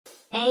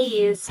A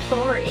is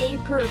for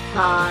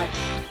apricot.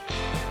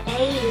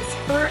 A is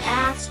for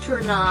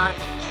astronaut.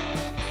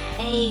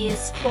 A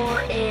is for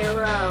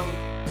arrow.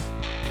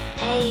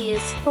 A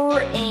is for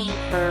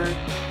anchor.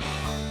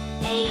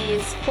 A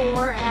is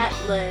for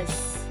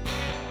atlas.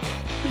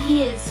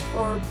 B is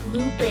for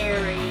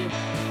blueberry.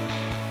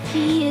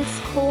 B is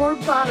for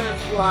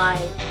butterfly.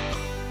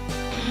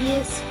 B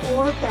is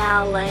for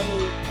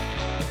ballet.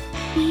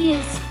 B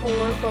is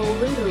for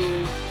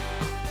balloon.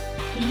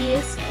 B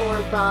is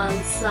for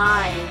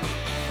bonsai.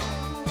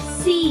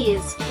 C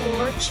is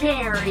for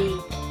cherry.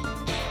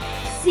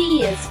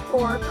 C is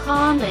for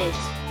comet.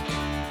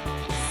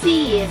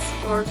 C is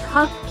for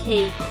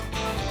cupcake.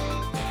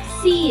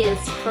 C is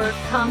for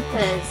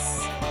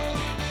compass.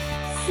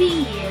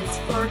 C is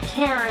for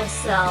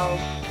carousel.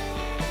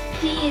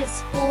 D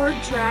is for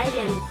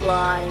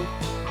dragonfly.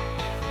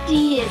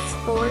 D is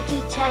for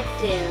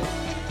detective.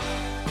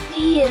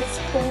 D is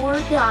for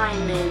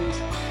diamond.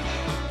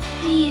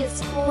 D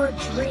is for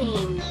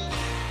dream.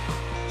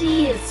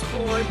 D is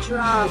for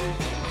drum.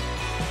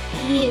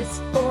 E is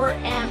for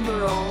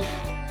emerald.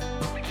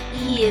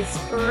 E is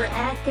for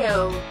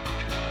echo.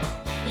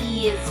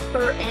 E is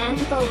for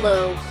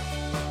envelope.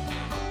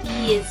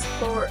 E is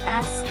for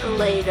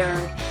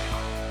escalator.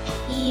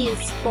 E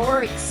is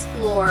for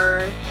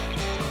explorer.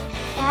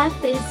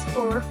 F is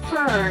for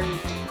fern.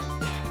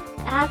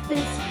 F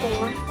is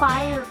for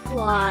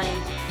firefly.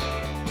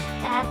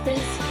 F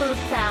is for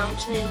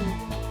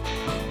fountain.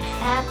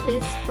 F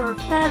is for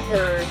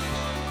feather.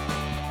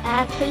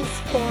 F is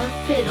for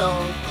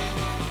fiddle.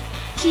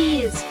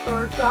 G is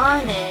for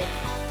garnet.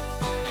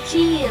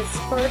 G is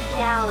for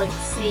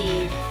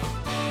galaxy.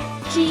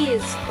 G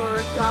is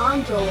for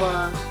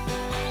gondola.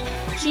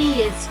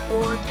 G is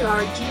for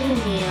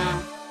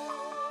gardenia.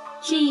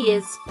 G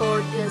is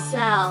for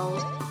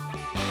gazelle.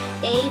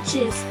 H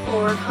is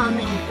for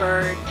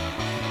hummingbird.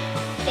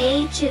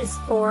 H is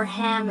for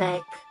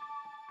hammock.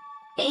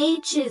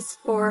 H is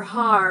for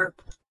harp.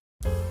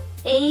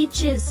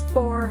 H is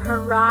for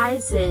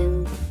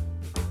horizon.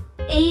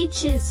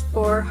 H is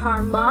for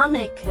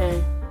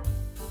harmonica.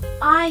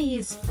 I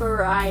is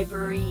for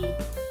ivory.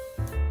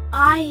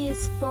 I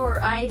is for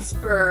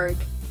iceberg.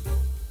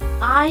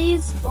 I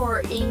is for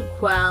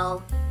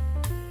inkwell.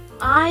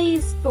 I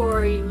is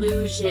for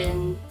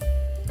illusion.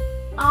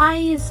 I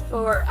is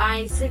for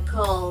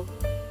icicle.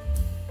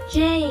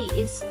 J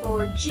is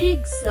for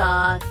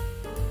jigsaw.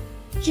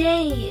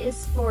 J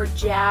is for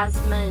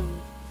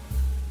jasmine.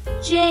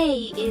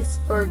 J is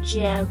for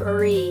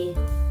jamboree.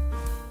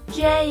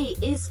 J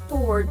is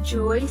for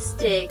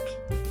joystick.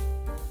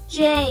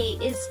 J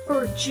is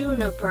for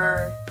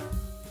juniper.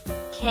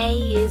 K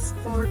is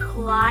for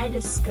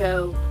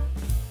kaleidoscope.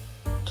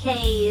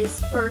 K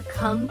is for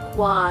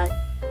kumquat.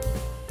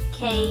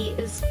 K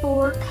is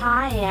for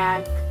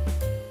kayak.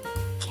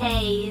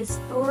 K is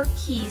for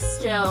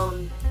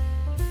keystone.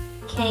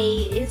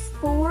 K is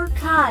for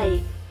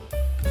kite.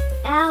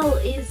 L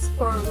is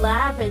for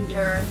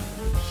lavender.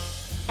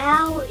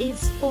 L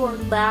is for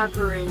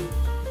labyrinth.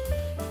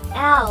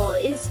 L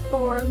is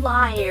for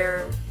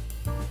lyre.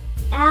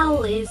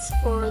 L is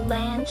for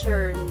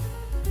lantern.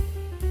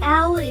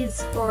 L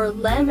is for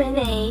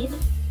lemonade.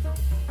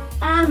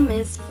 M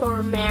is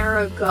for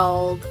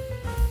marigold.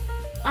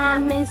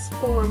 M is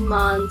for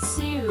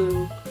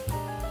monsoon.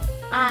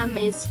 M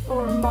is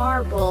for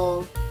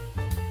marble.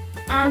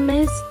 M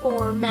is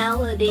for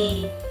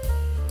melody.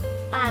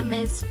 M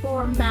is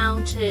for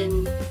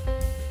mountain.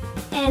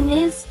 N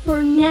is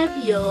for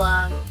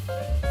nebula.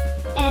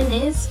 N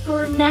is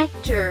for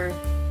nectar.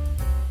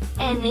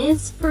 N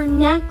is for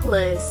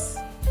necklace.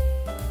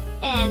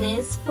 N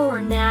is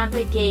for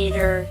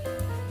navigator.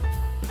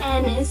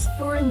 N is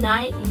for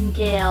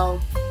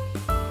nightingale.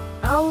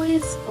 O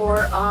is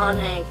for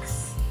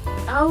onyx.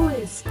 O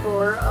is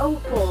for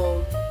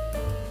opal.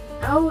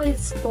 O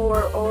is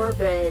for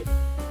orbit.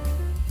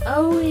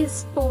 O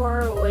is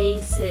for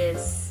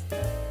oasis.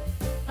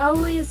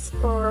 O is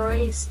for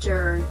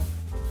oyster.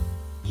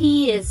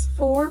 P is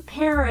for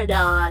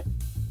peridot.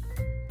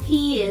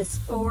 P is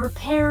for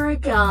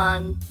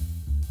paragon.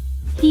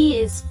 P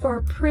is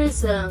for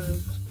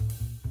prism.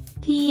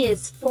 P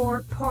is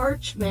for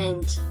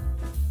parchment.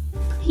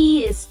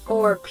 P is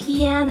for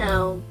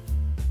piano.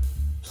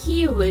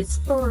 Q is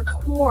for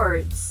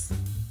quartz.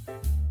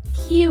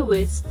 Q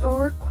is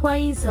for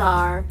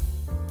quasar.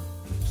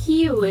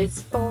 Q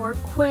is for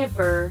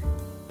quiver.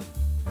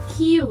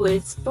 Q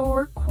is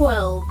for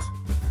quilt.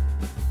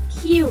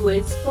 Q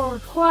is for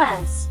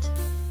quest.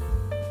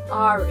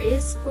 R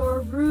is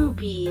for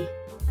ruby.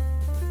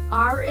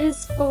 R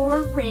is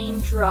for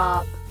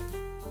raindrop.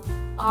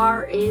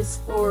 R is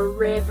for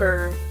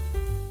river.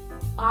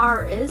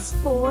 R is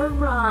for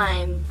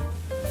rhyme.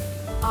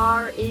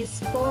 R is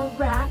for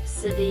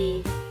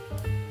rhapsody.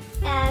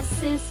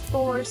 S is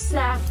for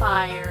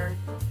sapphire.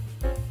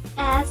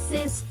 S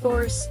is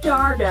for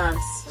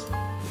stardust.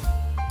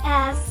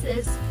 S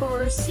is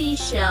for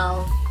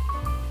seashell.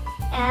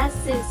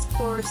 S is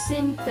for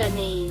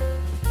symphony.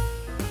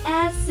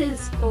 S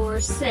is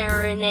for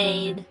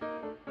serenade.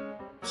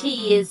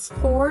 T is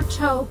for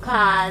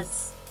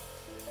topaz.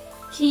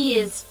 T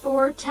is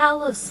for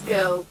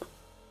telescope.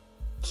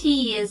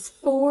 T is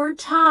for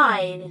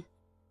tide.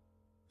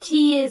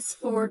 T is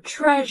for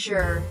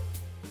treasure.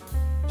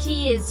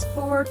 T is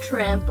for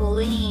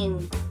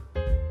trampoline.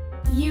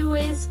 U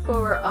is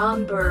for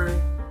umber.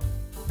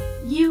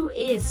 U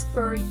is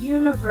for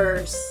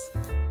universe.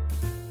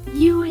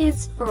 U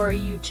is for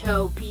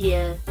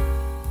utopia.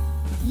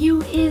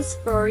 U is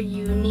for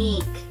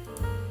unique.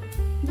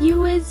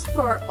 U is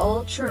for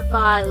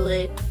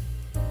ultraviolet.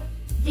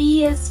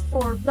 V is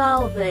for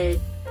velvet.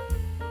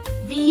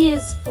 V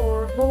is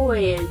for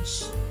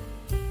voyage.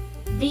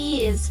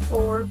 V is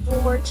for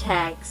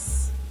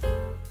vortex.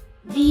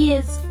 V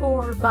is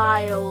for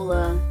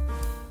viola.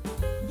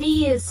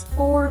 V is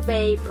for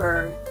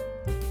vapor.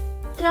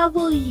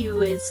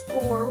 W is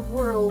for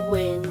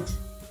whirlwind.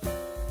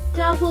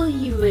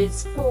 W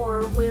is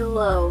for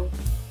willow.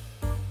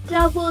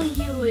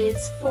 W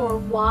is for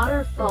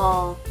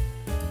waterfall.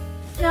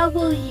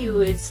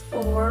 W is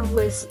for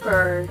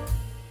whisper.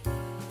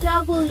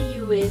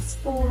 W is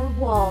for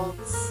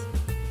waltz.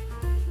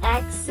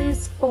 X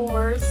is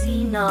for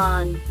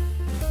xenon.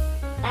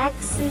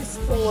 X is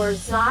for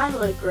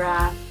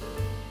xylograph.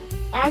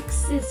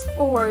 X is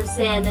for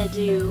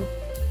Xanadu.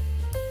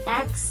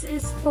 X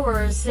is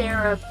for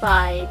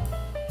Xerophite.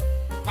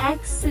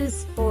 X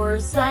is for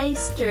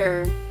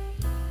Zeister.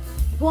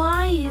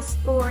 Y is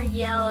for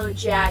yellow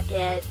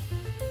jacket.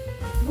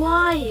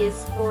 Y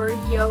is for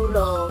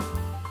yodel.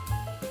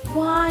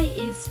 Y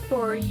is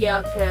for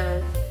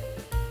yucca.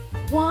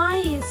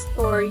 Y is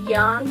for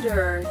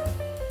yonder.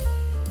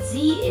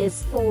 Z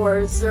is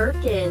for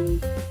zircon.